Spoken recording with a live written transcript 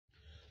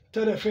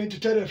Tell a friend to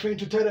tell a friend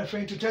to tell a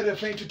friend to tell a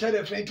friend to tell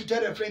a friend to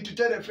tell a friend to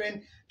tell a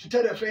friend to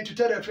tell a friend to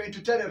tell a friend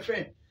to tell a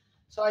friend.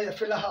 So your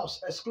fella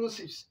house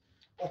exclusives,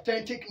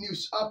 authentic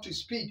news, up to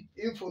speed,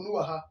 info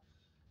nuaha,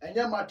 and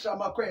yamatra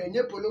makwe and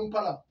yapolum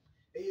palam.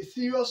 A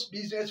serious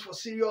business for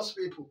serious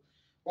people.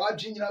 Why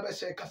Junior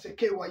say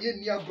Kaseke, why ye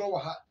near grower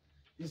ha?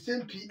 The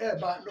same PA,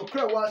 but no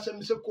cry was a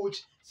Mr.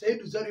 Coach say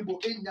to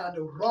Zerbo in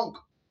the wrong.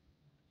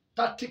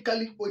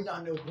 Tactically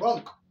on the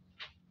wrong.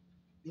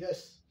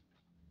 Yes.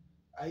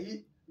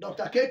 I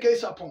Dr. KK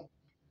Sapon.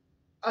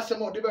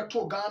 Asemo de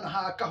beto Ghana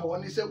ha ka ho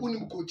ne se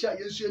unim coach a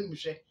yesu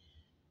enhwe.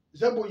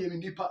 Zerbo ye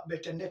nipa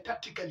better net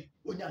tactically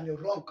on the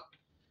wrong.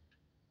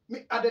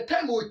 Me at the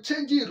time we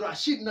change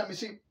Rashid na me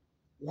say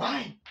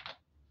why?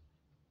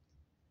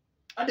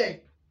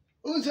 Ade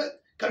unse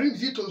Karim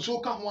Zito so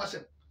ka ho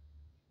asem.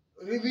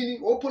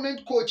 Even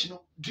opponent coach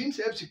no Dreams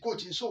FC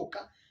coach so ka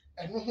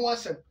eno ho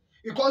asem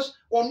because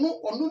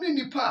ono ni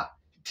nipa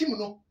team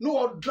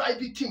no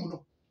drive team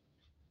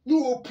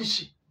no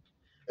push.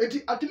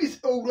 At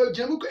least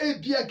Jamuko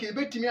Abia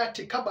Gebetimi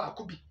ateka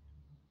baako bi.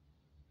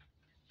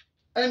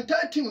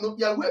 Entire team no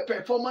your way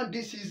performance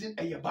this season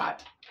a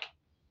bad.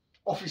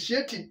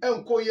 Officiating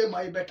enko ye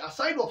my bet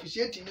aside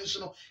officiating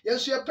no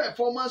yes your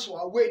performance were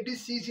away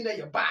this season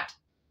a bad.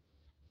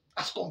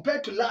 As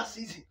compared to last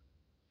season.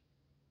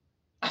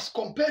 Last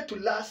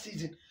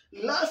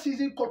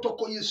season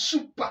Kotoko is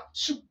super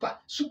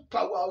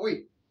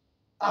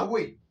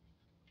away.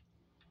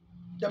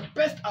 The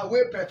best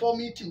away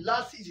performing team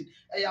last season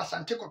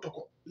Asante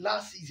Kotoko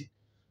last season.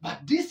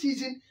 But this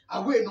season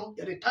away no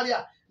you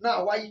retire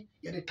now why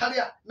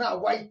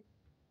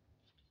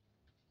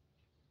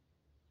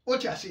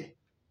what you say?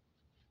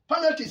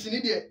 Penalties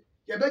in there.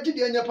 You bet you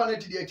the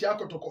penalty the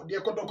Kotoko.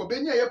 The Kotoko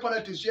benya ye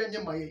penalties you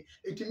anya maye.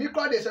 It me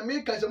crowd is a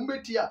make as a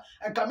mbetia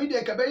and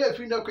comedian can be a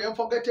free no can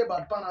forget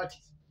about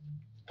penalties.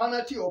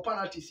 Penalty or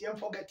penalties you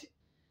forget it.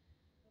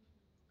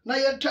 Now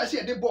you try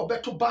say the ball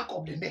back to back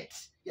of the net.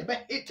 You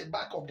bet hit the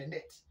back of the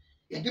net.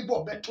 You the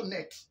ball back to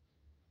net.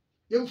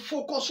 You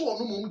focus on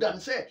no more than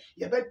say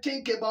you bet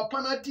think about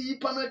penalty.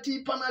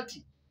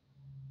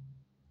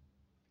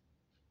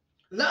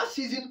 Last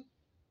season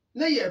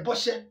na ye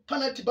boshe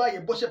penalty bar ye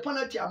boshe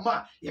penalty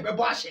ama ye be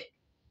boshe.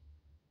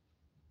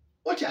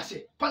 What you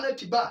say?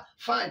 Penalty bar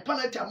fine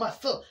penalty ama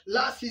still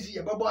last season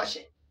ye be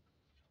boshe.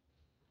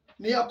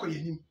 Ne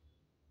yakoyenim.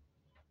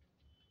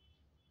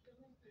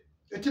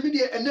 Etimi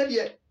de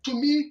enede to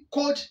me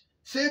coach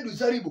said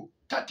Zerbo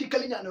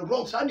tactically and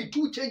wrong. So only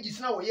two changes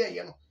now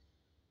you know.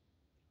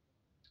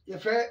 Your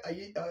fair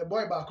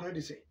boy back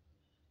already say.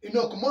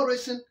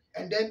 Morrison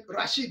and then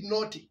Rashid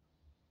Naughty.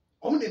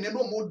 Omune ne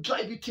no more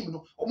drive team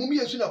no. Omumi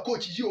yesu na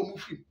coach yi omu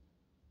free.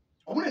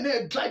 Omune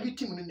ne drive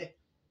team ne.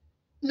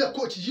 Na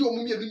coach yi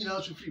omumi enu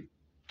nyina so free.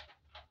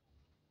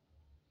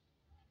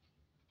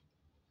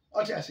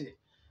 What I say?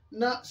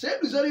 Na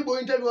said Zerbo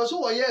interview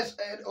so yes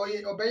or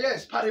obey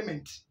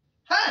experiment.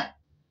 Ha!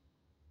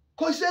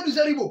 Coach said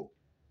Zerbo.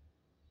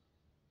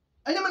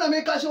 Anya na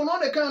make us on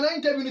the kind of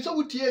interview ni so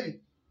wutie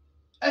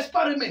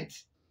experiment.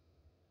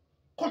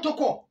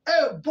 Kotoko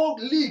bog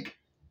league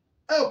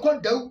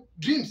kwadaw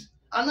Dreams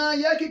ana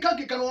ya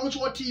kika no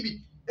so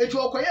TV etu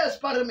okoye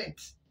experiment.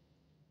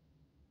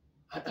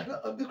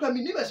 Because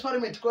me need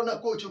experiment corner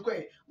coach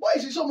okoye. Boy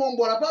is so mon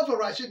born apart from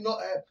Rashid no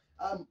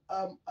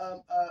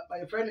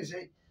my friend is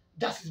saying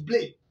that is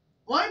blame.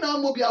 Why now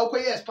mo be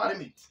okoye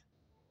experiment?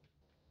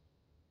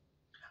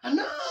 And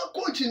now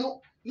coach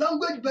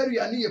language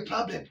barrier ni a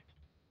problem.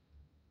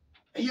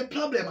 A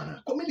problem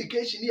ana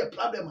communication ni a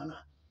problem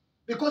ana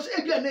because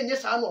ebia na enye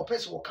sa na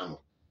opese wo kan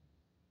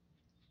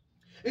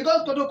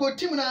because Kotoko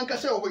team na anka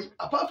say owe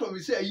apart from we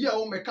say a year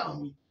o meka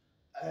ho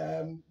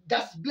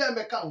that's blame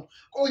meka ho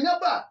onya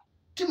ba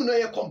team no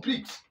ye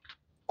complete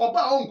oba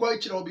o nko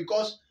akire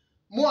because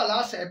mo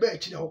ala sa ebe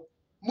akire ho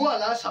mo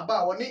ala sa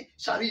ba woni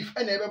Sharif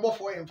e na ebe bo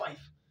 4 and 5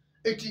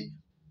 eti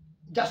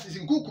justice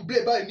nkuku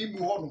blame ba ni mu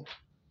ho no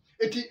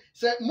eti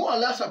say mo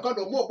ala sa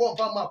kwado mo bo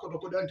mfa ma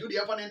Kotoko dan to the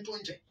efa nto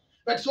nche.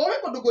 But so we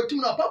Kotoko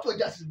team na apart from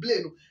justice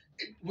blame no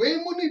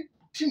we money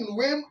team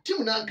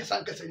na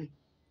ankasa ni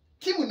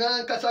team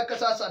na ankasa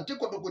Asante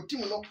Kotoko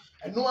team no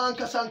eno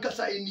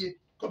ankasa enie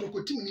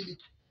Kotoko team ni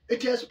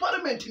it is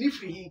experiment ni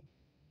free.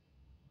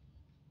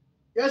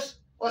 Yes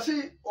o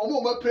say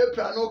omo ma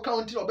prepare no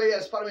county obey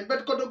experiment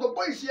but Kotoko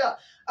boys here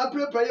a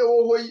prepare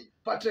wo hoyi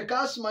Patrick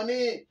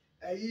Asmane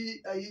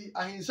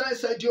ahinsan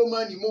Sadio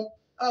Mane mo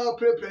a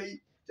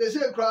prepare they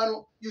say kra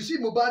no you see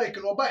Mubarak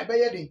no buy be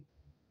yedin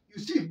you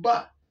see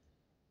ba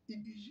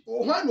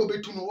Ohan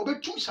obetu no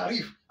obetu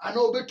Sharif ana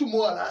obetu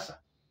mo alasa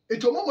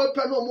eto mo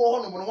pe no mo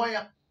ho no mo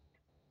wanya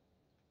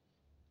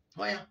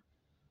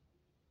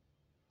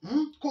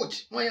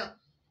coach wanya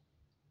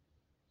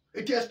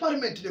it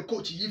experiment the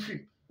coach yi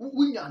free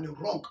winya ne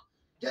wrong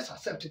just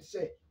accept it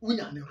say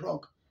winya ne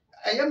wrong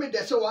ayame dey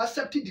say we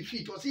accept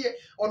defeat o say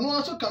ono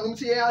also kanum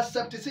say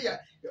accept say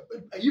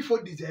yi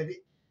for deserve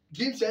it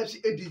Dreams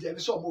FC deserve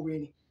so mo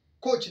win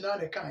coach na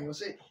the kan you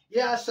say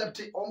yeah accept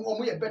it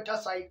omo ye better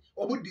side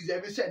omo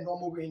deserve say no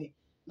mo win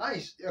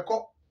nice ye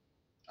ko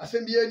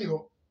asem bi ani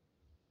ho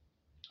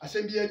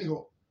Assembly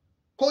anyhow.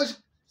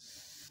 Cause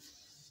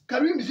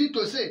Karim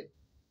Zito say,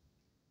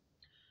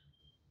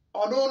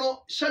 oh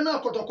no,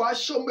 Shana Kotoko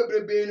show me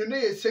brebe no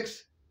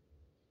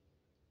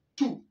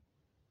 6'2",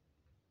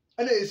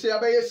 and they say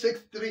about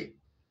 6'3",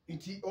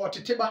 or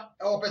Titeba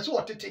or Peso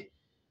or Tete,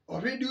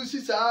 or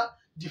reduces our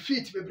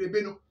defeat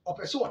brebe no or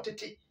Peso or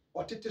Tete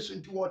or Tete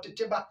into what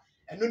Titeba,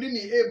 and no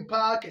ni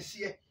park a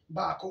see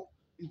barco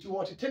into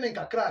what Tenen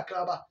Kakra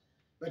Kraba,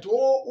 but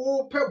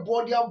oh per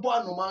body a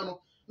no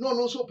mano,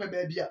 no so per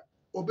baby,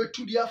 or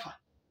betu diafa.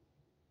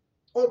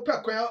 O pe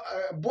kwa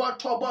boa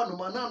to ba no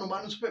mana no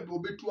manu so pe be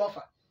obetu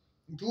afa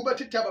nti wo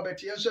beti taba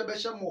beti enso be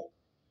hye mo.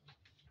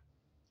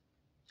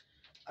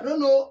 I don't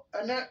know,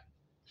 and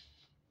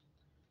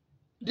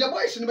the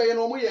boys no be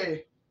no mo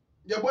ye,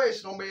 the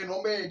boys no be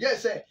no be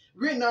just say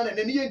we na na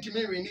ni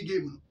yentimi we ni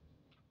game no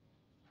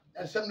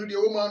and some no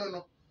the woman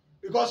no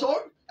because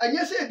all and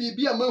yes say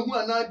bibia mahu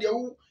ana de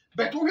wo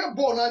bet wo hwe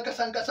ball na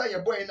nkasa ye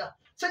boy na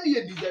say ne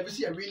ye deserve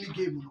say we ni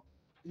game no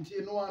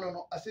nti no ano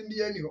no asem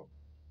bi ani ho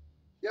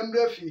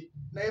yamra fi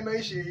na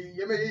yemahye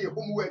ye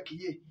homework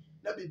ye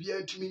na bibia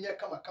ntumi nya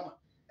kama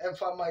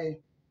emfa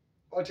maye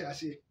ote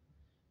ase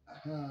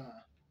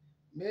aha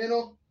me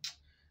no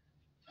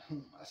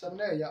asem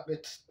na ya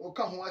bet o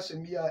ka ho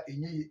asem bi a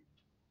enyi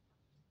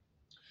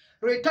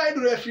retired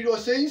referee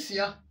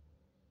Oseinsia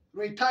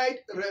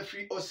retired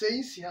referee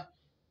Oseinsia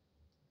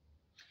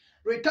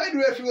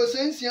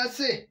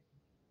say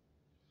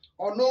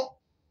ono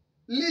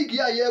league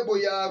ya yebo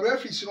ya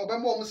referees no be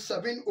mo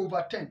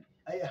 7/10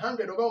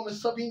 100 or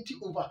almost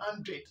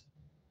 70/100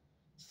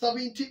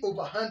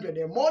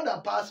 70/100 more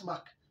than pass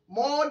mark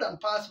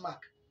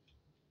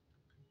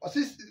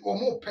osis o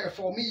mo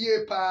perform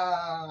ye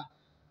pa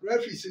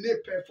referees ne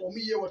perform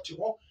ye wote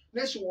ho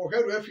na so wo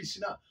hwe referees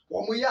na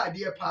wo mo ya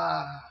ade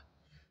pa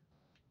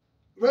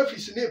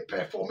referees ne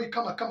perform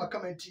kama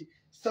nti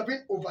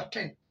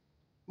 7/10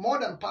 more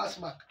than pass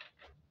mark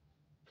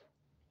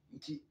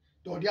nti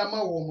do dia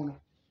ma wo mo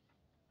no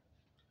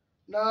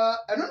na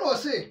eno no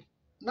say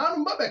na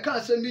no ba be kan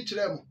asem bi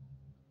kire mo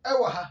e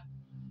wo ha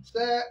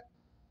say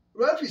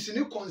referees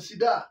ni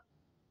consider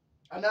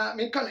ana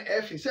me kan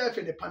efe say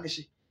efe de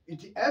punish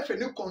nti efe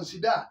ni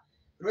consider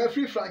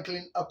referee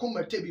Franklin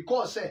Akumate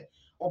because say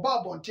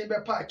oba bonten be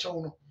pa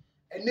achew no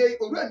ene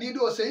owura ndi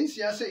do say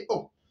nsia say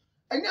oh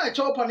enya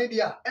achew pa ne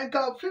dia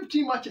enka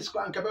 15 matches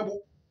kwa nka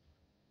bebo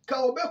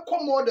ka obe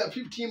come more than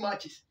 15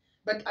 matches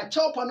but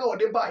achew pa no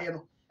de ba ye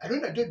no eno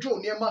na de draw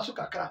ne ma so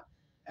kakra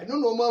eno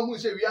no ma hu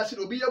say wiase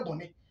obi ye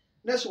bone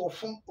na so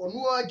ofum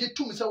onu age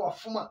tum say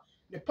wafum a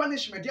the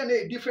punishment there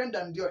na different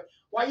than the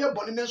why ye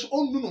bone ne so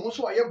onnu no ho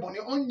so why ye bone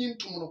onyin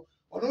tum no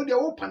ono de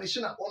wo punish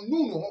na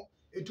onnu no ho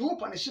etu wo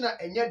punish na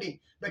enye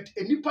de but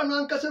enipa no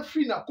ankasa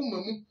free na koma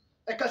mu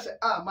e ka say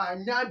ma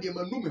anya de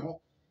manu me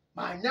ho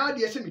ma anya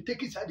de say me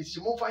take it side si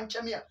mo fa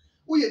ncheme a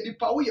wo ye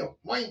nipa wo ye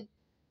hwan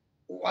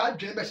wa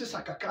dwen be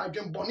sesa kakra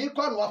dwen bone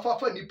kwa no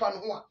afafa nipa no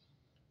ho a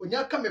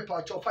onya ka me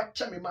pa cho fa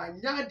cheme ma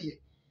anya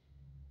de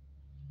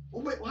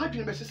wo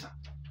dwen be sesa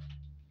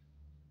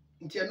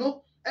nti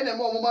no ene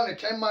mo ma no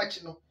 10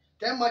 match no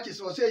 10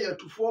 matches wo say ya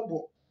atufo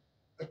bo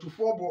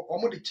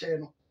omo de che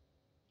no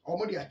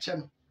omo de ache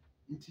no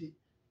nti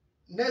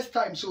next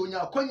time so onya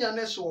akonya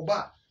ne so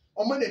ba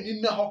omo na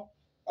ni na ho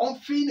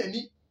onfi na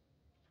ni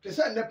te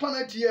say ne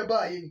penalty e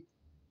ba yi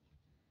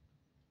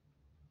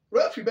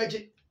referee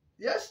beje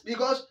yes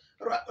because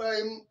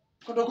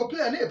Kotoko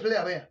player na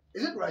player ba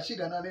is it Rashid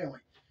and na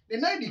the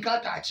night the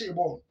car touch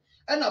ball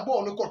and a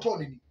ball no koto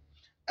ni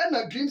and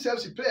a dream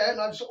service player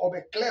na so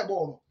obe clear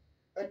ball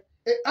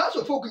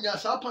aso folk nya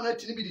sa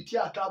penalty ni bi di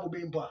theater abo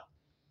be mbo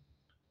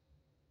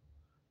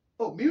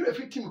oh me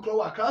referee team kro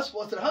wa class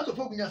sports aso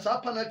folk nya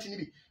sa penalty ni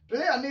bi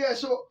player na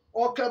so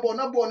o clear ball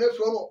na ball na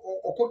fro no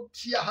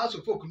okotia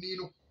aso folk ni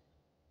no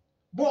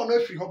ball no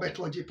free ho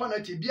beto je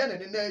penalty bia na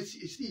na si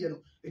ye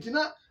no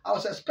etina I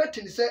was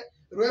expecting say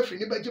referee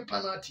ni beje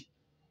penalty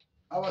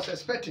I was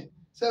expecting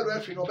say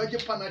referee no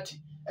beje penalty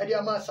e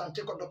dia ma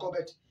Sante Kotoko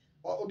bet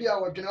obi a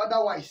wadwene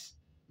otherwise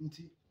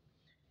nti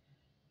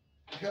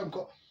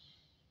hemko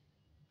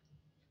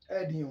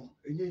Edio,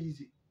 enye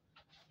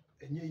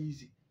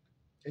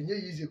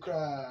easy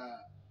kra,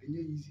 enye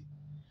easy.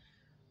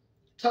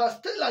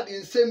 Charles Taylor the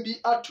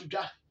Nsembi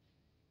atuja.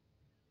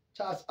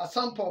 Charles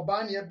Asampo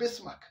Banya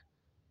Bismarck.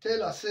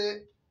 Taylor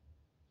say,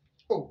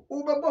 oh,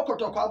 Ubebo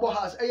Kotoko abo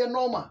has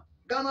normal.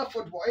 Ghana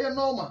football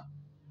normal.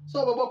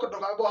 So Ubebo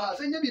Kotoko abo has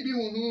enye bibi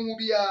hunu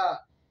bia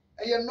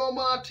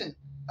normal thing.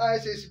 I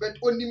say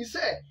but onim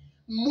say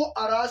mo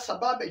ara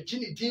sababe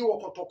jini din wo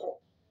Kotoko.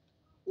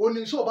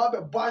 Onim so ba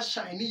be boa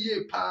shine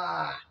ye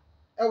pa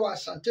e wa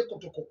Sante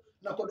Kotoko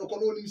na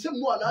Kotoko no onim se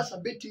mo ala sa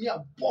betimi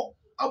abo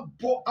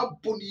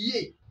ni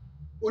ye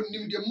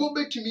onim de mo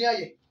betimi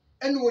aye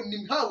ene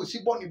onim ha o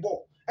si bo ni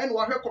bo ene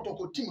wa hwe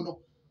Kotoko team no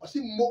o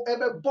si mo e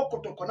be bo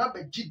Kotoko na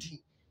be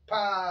gidi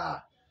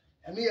pa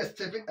ene ye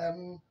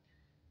Steven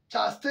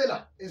Charles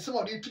Taylor in some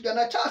of the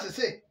together Charles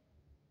say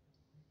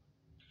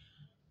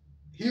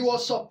he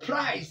was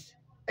surprised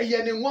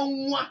eye ni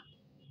nwanwa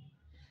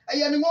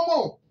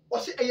or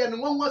say a young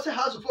one was a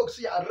house of folks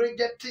here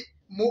reject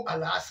Mo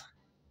Alasa.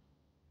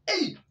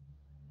 Hey,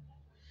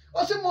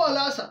 or say Mo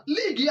Alasa,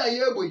 league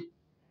here, boy.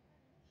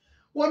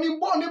 When you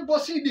born a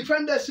bossy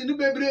defenders in the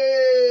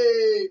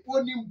baby,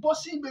 when you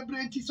bossy baby,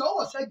 it is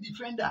always a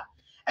defender.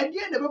 And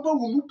yet the people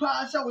who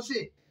pass, I will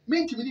say,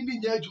 mean to me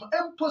in judgment,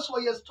 and post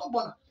why you're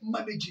stubborn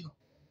managing.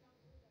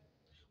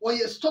 Why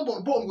you're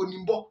stubborn born when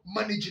you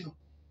managing.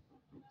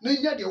 No,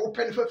 you had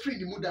open for free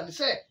the mood and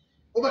say,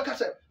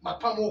 Overcast, my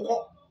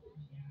pamo.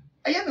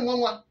 I am the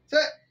one, say,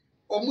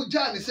 or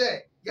Mujani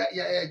say,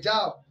 yeah,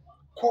 job,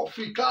 call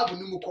free club,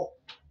 Numuko.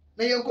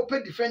 May you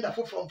pay defender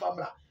from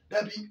Famla.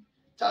 That be,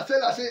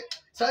 Tasela say,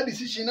 side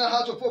decision now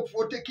how to folk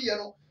for take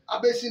you,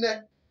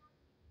 Abesine,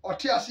 or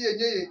Tiasia,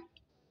 ye.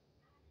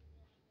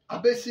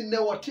 Abesine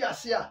or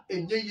Tiasia,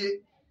 and ye.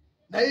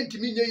 Na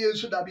intimi ye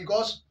so that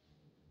because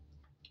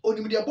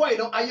only the boy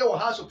no aye or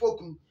house of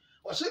folk.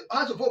 Or say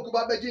house of folk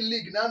ba beji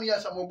league na ya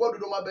some board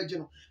do ma beji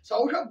no.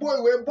 So we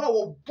boy we ba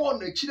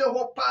born a chile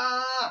ho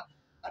pa.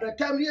 At the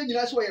time you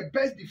nyina so your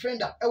best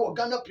defender e wo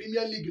Ghana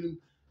Premier League no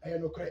aye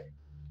no kre.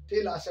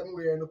 Taylor asem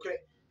we no kre.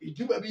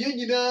 Idu ba bi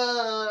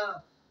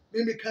nyina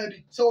me kan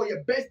bi so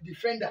your best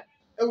defender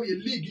e wo your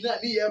league na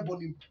ni ye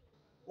bonim.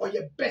 What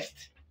your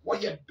best?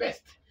 What your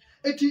best?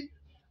 Eti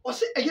or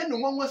say again no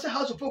one was a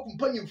house of folk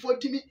companion for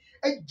Timmy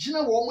a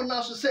gina woman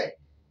now so say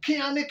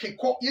Kiane can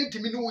call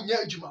yentimi no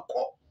nya adwuma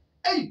call.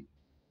 Hey,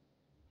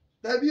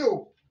 there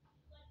you.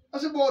 I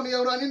said, born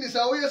here running this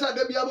hour, yes, I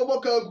be able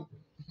to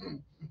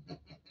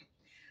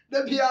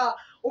there be a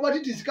over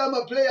it is come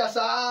a player,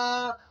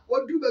 sir.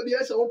 What do baby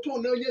as or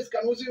two no yes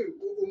can also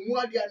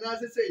Muadi and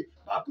as I say,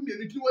 I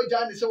community way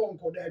down is one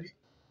called daddy.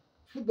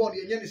 Football,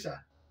 sir.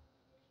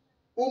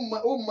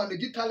 Oh,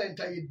 manage talent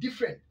are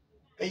different.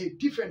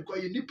 Different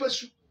because you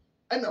pursue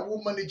and I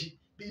will manage it.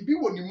 Baby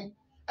won you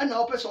and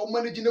our person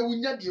managing a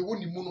winya de won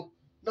you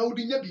now would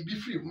you be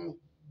free?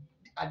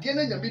 At the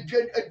end of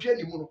a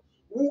journey mono.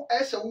 Who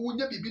as a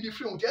wunya be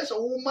free? Just a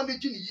woman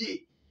managing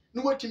ye.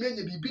 No what to mean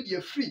you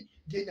be free.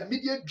 The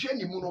immediate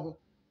journey mono.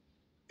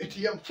 It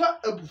yam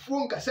fat a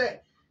buffon say.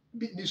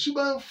 The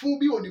suban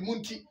fubi on the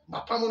munti,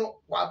 my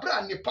pamano, while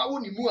brand the power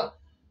ni mua.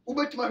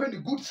 Ubet my the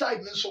good side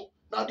and so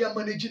now they are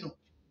managing.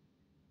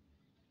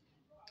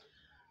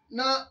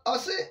 Now, I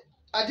say,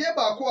 I dear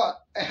Bakwa,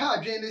 a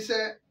hard journey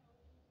say,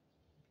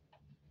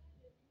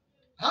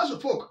 House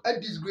of Folk a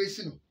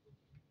disgracing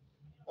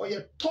or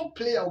your top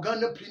player of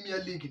Ghana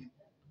Premier League,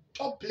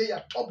 top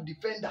player, top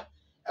defender,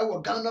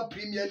 our Ghana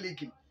Premier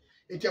League.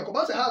 It your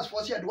Kobasa house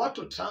for you, what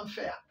to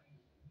transfer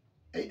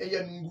a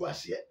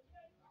Yanguasia.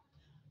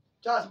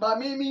 Just by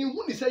me,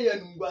 who say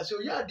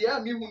Yanguasio, yeah, dear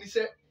me, who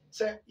say,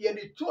 yeah,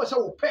 the two us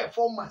our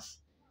performance,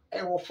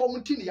 and will form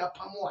Tinia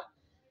Pamoa.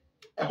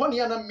 A one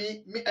yana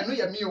me, I know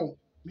your meal.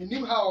 Me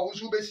knew how I was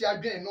who basically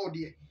again, no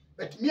dear.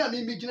 But me and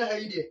me begin a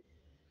idea.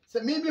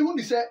 So maybe who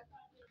said,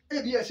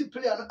 ABS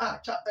player,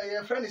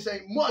 a friend is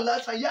saying, more or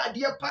less a yard,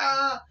 dear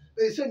pa.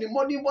 They send the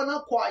money one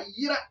up quite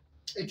year.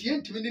 It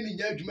ain't meaning in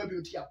your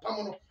beauty, a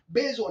pamono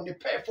based on the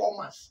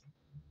performance.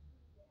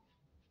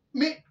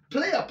 Me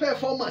play a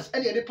performance,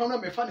 any other panel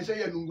may find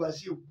say,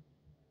 Nunguasio.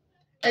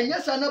 And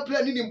yes, I'm not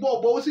playing in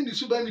ball, but was in the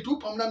super me 2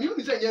 pound. I'm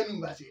using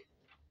Yanungasi.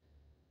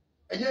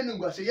 And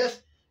Yanungasi,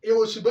 yes. It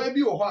was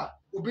baby or what?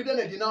 Obi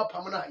dana di na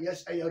pamana.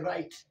 Yes, I am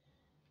right.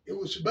 It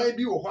was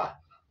baby or what?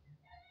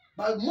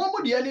 But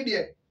more the any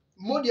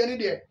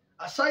there.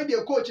 Aside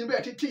the coach in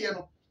bed,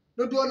 no.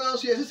 No do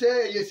announce yes,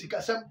 say yes,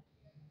 Kasam.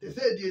 They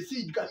say they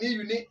see you can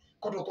hear you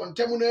Kotoko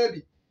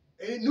Temunabi.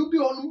 Nubi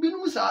on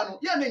Binumusano,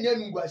 Yan and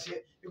Yanungasi,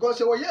 because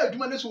they were here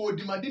demanders who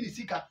demanding the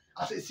Sika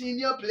as a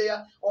senior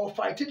player or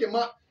fighting the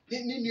man,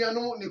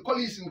 Niano, the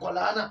colleagues in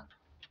Kolana.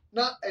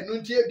 Na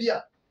enuntie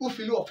bia who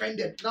feel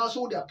offended now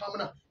so they are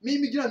permanent me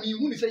me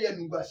who say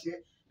Yanungasi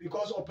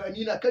because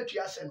opanina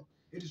katua asem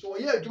it is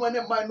oye adwuma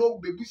ne man no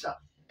bebusa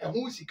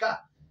ehun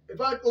sika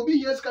if I obi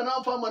here sika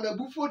na fa man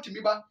abufo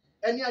timi ba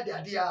ene ade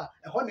ade a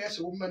eho na ese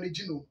wo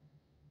manage no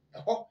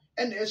eho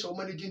ene ese wo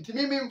manage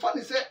ntimi me mfa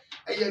ne se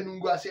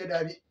Yanungasi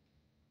dabi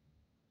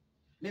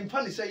me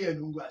mfa ne se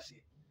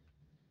Yanungasi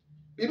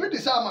bibi de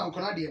sa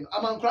amankona de no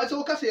amankona se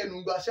wo ka se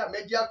Yanungasi a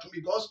meji ato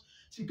because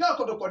sika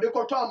Kotoko de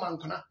koto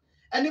amankona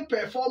any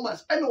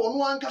performance any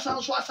one can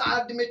so as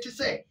I admit to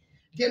say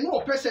there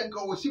no person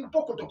go see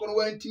Kotoko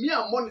when to me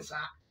and money sir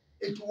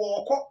it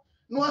walk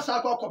no as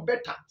I got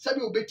better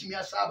sabi obeti me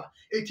asaba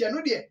it ya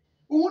no de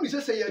who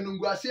say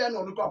Yanungasi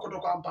no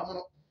Kotoko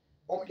ampamo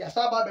o ya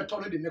saba beto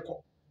no de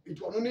neko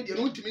it one no de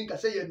no ntimi nka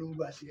say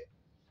Yanungasi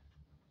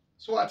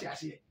so what I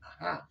say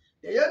aha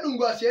the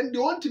Yanungasi and they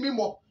want me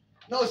more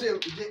now say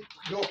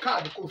your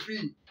card go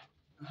free.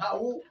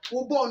 How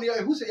born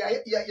here who say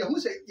who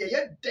say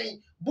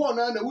den born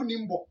na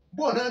unimbo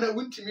born na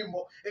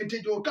untimimbo and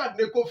your card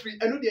neko free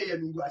and no de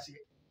Yanungasi.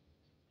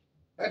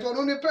 That one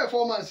only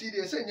performance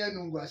they say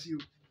Yanungasi.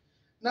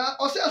 Now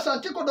o say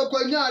asante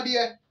Kotoko nya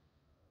ade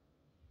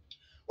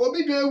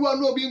obi dwan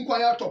ewu na obi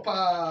nkwan ato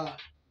pa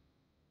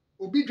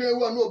obi dwan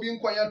ewu na obi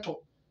nkwan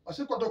ato o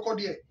say Kotoko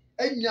de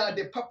anya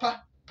ade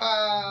papa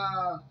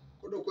pa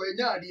Kotoko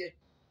nya ade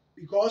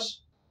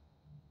because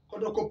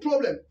Kotoko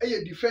problem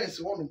a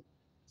defense one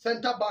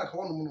center back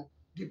one no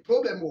the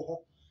problem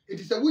wo it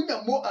is a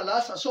winya mo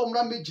alasa so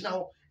mra megina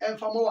ho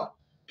emfa mo wa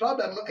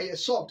problem no a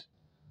solved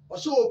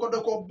also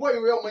Kotoko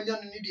boy we o manya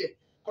no de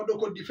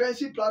Kotoko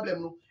defensive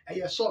problem no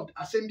a solved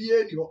asem bi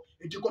eni ho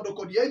enti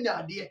Kotoko de anya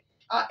ade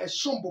a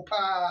esombo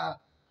pa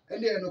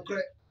ene e no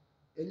kre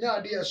enya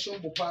ade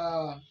esombo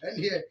pa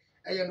ene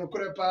e no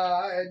kre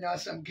pa enya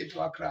asem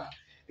kitu akra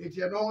enti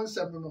no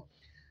nsem no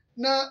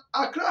na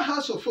Accra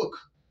House of Folk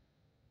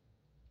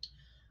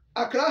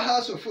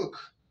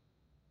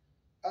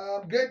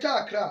Greater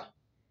Accra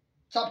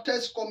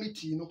Chapters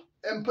Committee no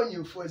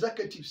empanyimfo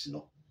executives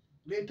no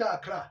Greater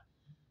Accra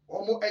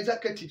omo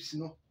executives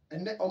no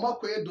ene omo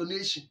akoye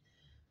donation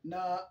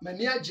na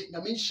mani age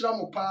na menhyira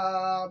mo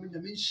pa na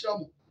menhyira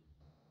mo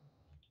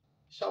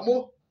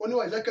Shamo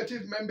oni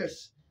executive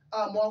members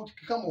mo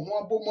kika mo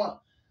ho abomu a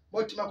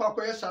motima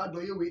kwakoye sa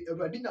adoye we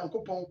Awurade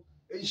Nyankopɔn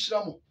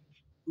enhyira mo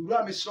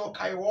wura mesro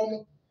kai wo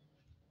mo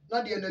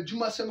na de na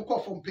adwuma sem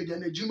kɔfo mpagya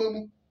na adwuma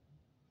mu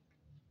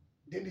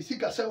de ni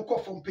sika sem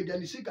kɔfo mpagya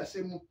ni sika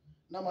sem mu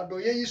na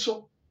madoye yi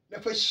so na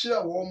fa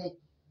hyira wo mo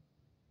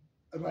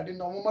Awurade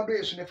na wo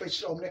madoye so na fa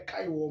hyira wo na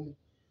kai wo mo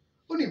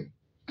onim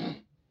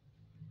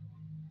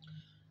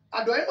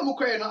adoye no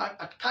mkoye no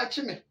attach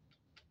me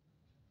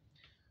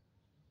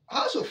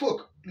House of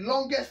Folk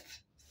longest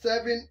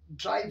serving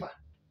driver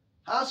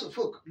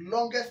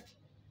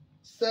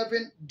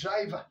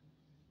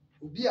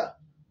obi a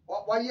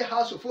why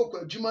House of Folk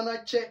adwuma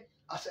na che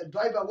as a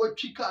driver what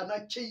twika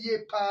na che ye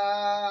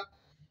pa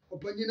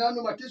opanyina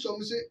no mate so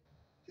say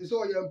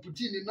o ya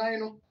mputi ni nine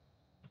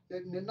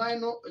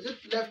no is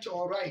it left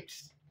or right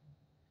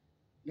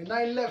the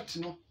nine left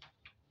no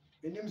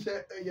enim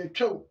say ye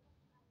twa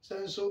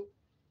so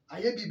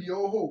aye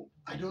bibio ho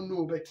I don't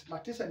know but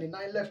mate say the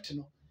nine left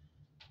no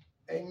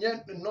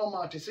enye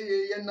normal to say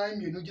ye nine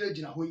mienu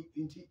gina ho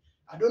nti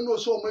I don't know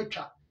so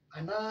matwa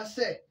ana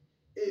say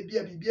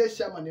bia bibia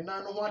sia ma ne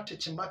nan no ho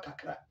atechema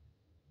kakra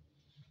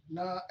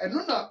na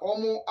eno na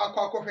omo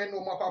akwakohwe no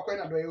omo akwakwe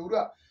na do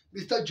ewura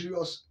Mr.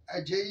 Julius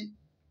Ajay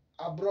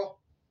abro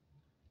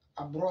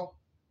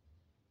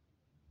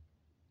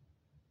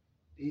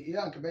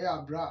yank be ya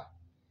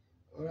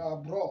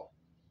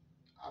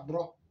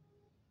abro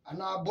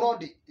ana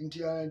abroad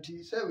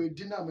nti say we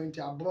dinner nti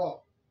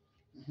abro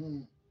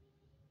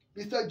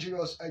Mr.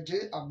 Julius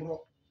Ajay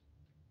abro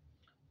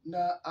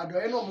na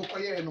adoye no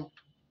omokoye no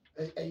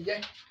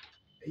eye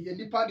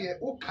nipa de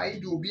o kai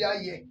de obi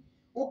aye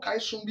o kai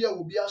som bia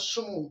obi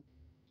asom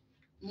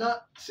na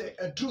se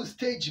a true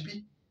stage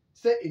bi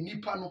se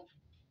enipa no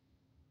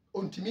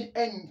ontimi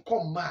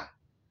enkomma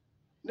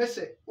na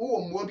se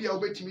wo mmoa bia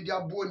obetimi de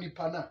abo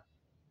nipa na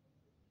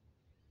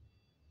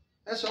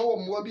ese wo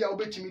mmoa bia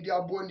obetimi de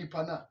abo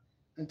nipa na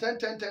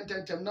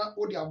enten na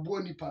wo de abo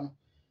nipa no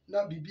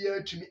na bibia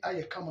atumi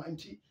aye kama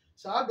nti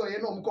sa adoye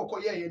no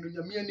omkokoye ye no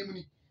nyame anim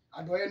ni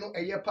adoye no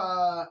eye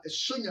pa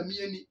eso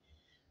nyame ani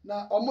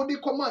na omode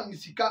command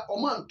sika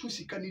omanto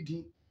sika ni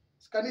din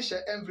sika ni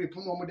hye envelope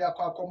no omode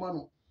akwa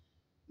no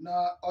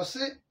na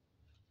ose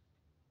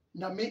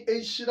na me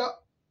enhyira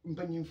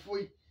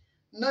mpanyimfoi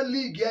na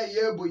league a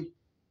ye boy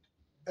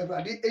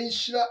Awurade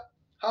enhyira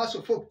House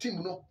of Folk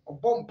team no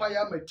obompa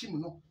ya ma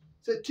team no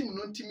se team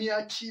no ntimi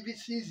achieve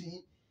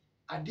season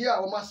ade a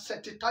o ma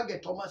set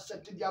target o ma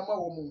set dia ma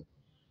wo mo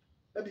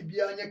na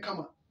bibia anye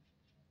kama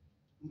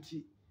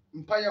nti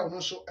mpaya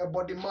ono so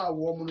ebode ma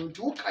wo mo no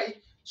nti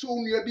ukai so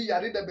onua bi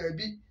yare da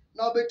baabi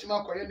na obetima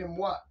akoye ne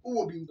mo a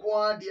uwo bi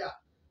nko ade a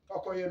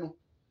akoye no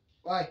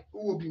why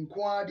uwo bi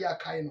nko ade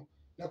akai no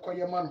na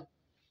koye ma no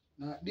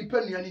na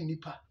nipa nua ni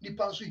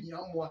nipa nso hia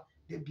mo a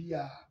de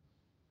bia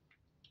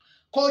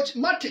Coach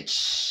Matic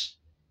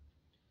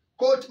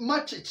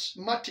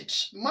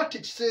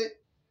say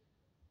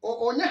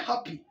onye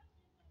happy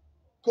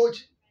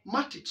Coach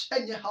Matic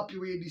enye happy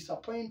we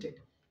disappointed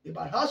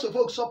about House of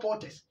Folk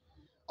supporters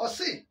or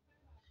say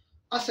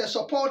as a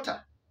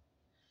supporter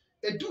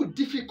it do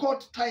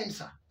difficult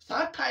times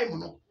that time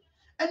no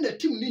and the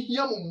team ni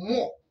hia mo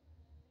more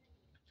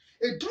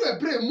it do a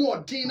break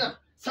more dinner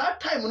that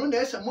time no na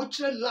esa mo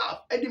kire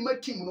love e di ma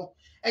team no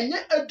enye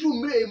adu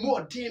mre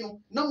more din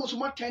no na mo so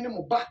maten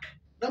mo back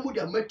na mo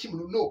dia ma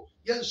team no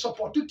yen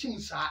support team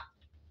sa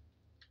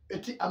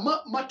eti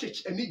ama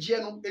Matic enije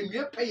no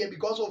enwie pay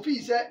because of he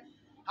say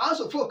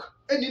House of Folk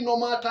any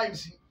normal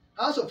times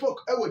House of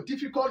Folk e were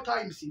difficult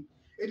times it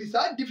is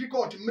that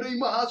difficult mre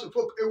ma House of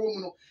Folk e wo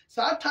mu no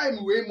that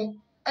time we mu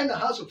and the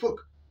House of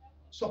Folk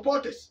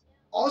supporters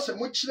also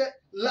mo kire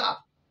love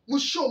mo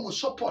show mo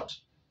support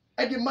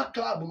e di ma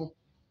club no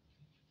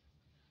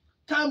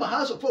time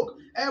House of Folk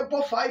e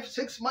bo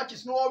 5-6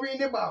 matches no we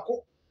ne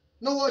baako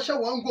no wo hye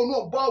one go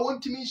no ba won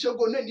timi hye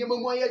go na niam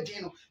mu aye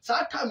din no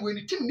that time when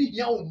the team ni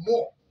hia wo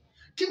more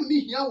team ni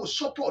hia wo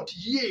support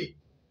ye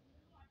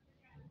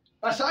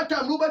but that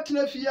time no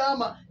betina fia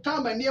ma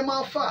time niam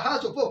afa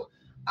House of Folk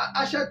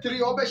ashe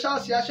 3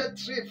 obehye ashe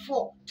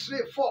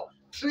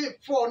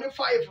 3-4 ne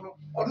 5 no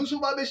onu so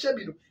ba be hye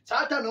bi no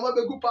that time no ma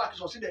be good park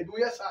so say dey do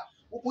yes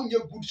wonye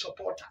good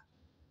supporter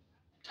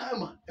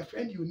Time, a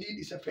friend you need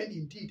is a friend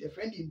indeed. A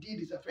friend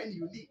indeed is a friend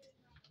you need.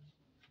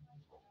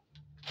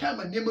 Time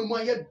and name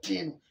my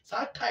din. So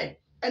time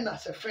and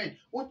as a friend.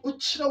 What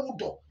chira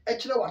would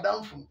actually were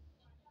down from.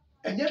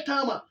 And yet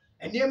time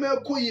and near me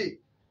koye.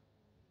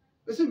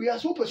 We are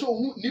so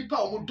person nipa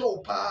on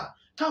do pa.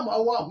 Time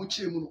our which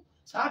you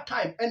so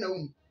time and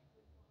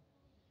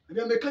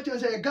I make a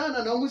say Ghana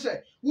and who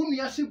say, wouldn't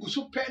you see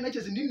so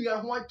penatures and you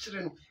are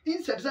watching?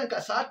 Instead,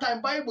 Zanka,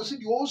 time Bible said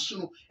you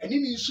also, and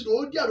in you should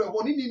all the other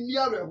one in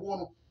nearer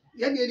one.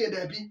 Yan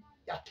there be,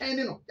 ya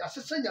tending, ya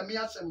sister, ya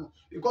miasem,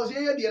 because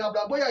here the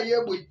Abraboya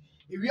year boy,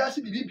 if we are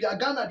to be a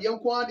Ghana, the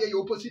unquan, the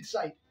opposite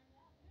side.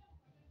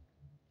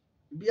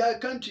 Be a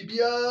country, be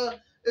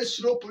a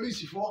slow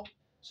police for.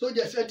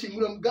 Soldier setting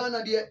room,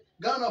 Ghana, dear,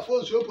 Ghana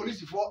for slow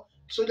police for,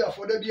 soldier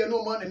for there be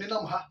no man and then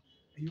I'm ha.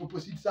 The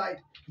opposite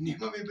side.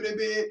 Nima me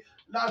brebe.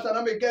 Last time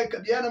I get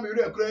the enemy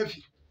real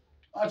crafty.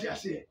 What I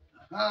say?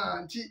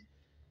 Auntie.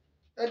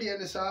 At the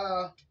end,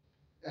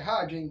 a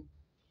hard drink.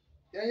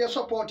 Then you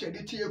support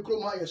the tea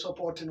chroma, you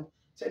supporting.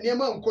 Say,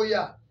 Nema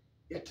Unkoya,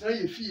 you try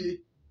your fee,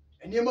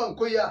 and Nema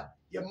Unkoya,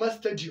 you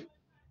mustard you.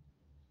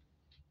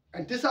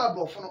 And this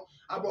abofono,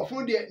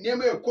 the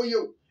Nema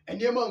Koyo,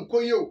 and Nema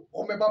Unkoyo,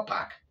 or Meba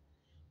Park.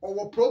 Or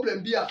what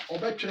problem be or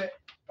better,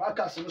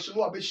 Parkers and so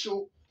no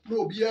show.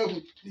 No be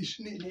able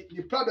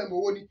the problem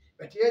woni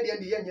but here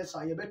the end yes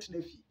I bet na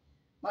fi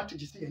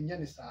Matic is the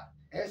yen sa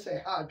as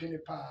a hard dream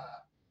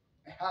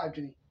a hard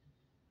dream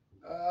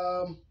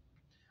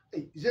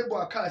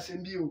Zerbo aka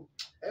asem bi o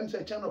em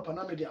say channel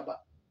paname de aba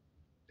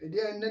e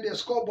the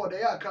scoreboard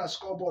ya aka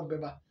scoreboard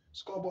beba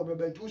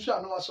ntu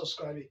so na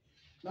subscribe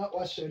na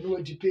wa share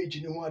no di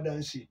page ni ho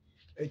adansi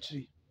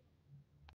actually